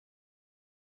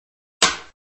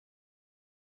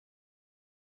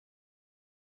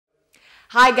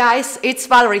Hi guys, it's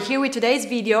Valerie here with today's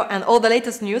video and all the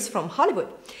latest news from Hollywood.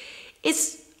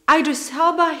 Is Idris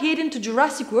Elba heading to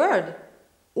Jurassic World?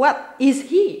 Well, is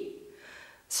he?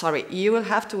 Sorry, you will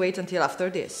have to wait until after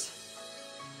this.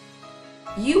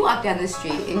 You walk down the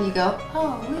street and you go,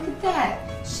 oh, look at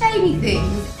that, shiny thing.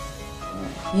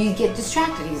 You get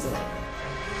distracted easily.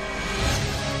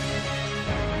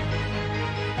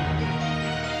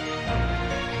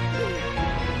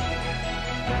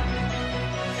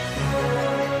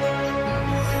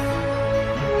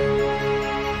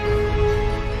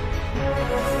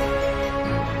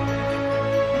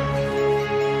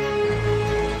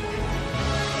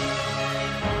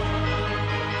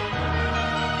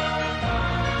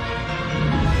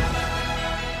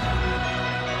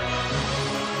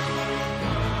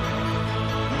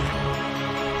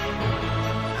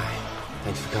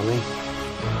 Thanks for coming.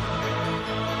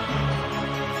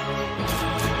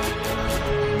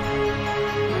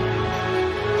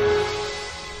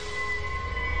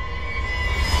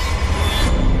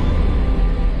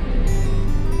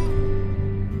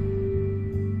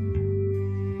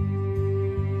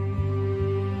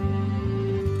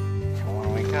 I want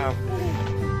to wake up.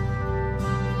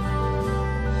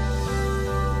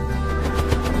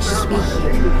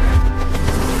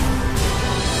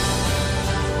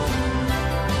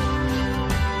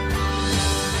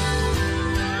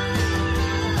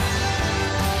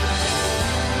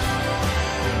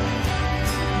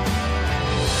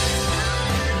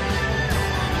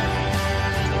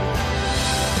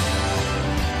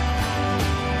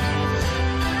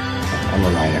 I'm a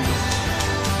writer.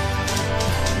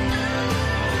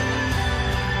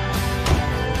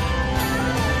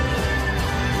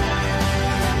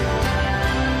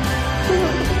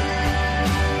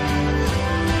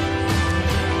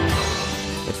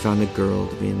 I found a girl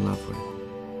to be in love with.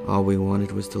 All we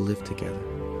wanted was to live together.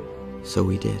 So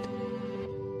we did.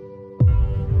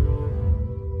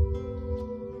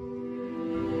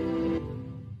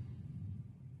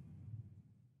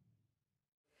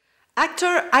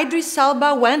 Actor Idris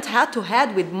Elba went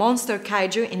head-to-head with Monster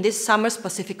Kaiju in this summer's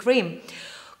Pacific Rim.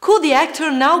 Could the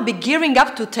actor now be gearing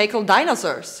up to tackle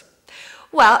dinosaurs?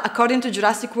 Well, according to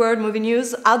Jurassic World Movie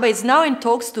News, Elba is now in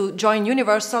talks to join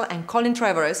Universal and Colin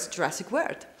Trevorrow's Jurassic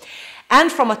World.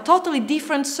 And from a totally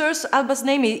different source, Elba's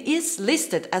name is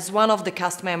listed as one of the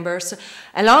cast members,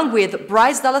 along with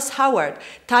Bryce Dallas Howard,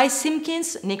 Ty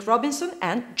Simpkins, Nick Robinson,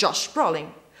 and Josh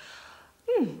Brolin.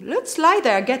 Looks like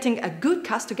they're getting a good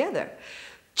cast together.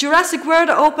 Jurassic World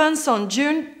opens on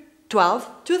June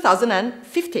 12,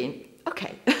 2015.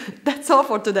 Okay, that's all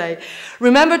for today.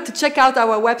 Remember to check out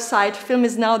our website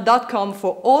filmisnow.com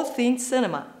for all things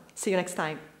cinema. See you next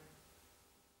time.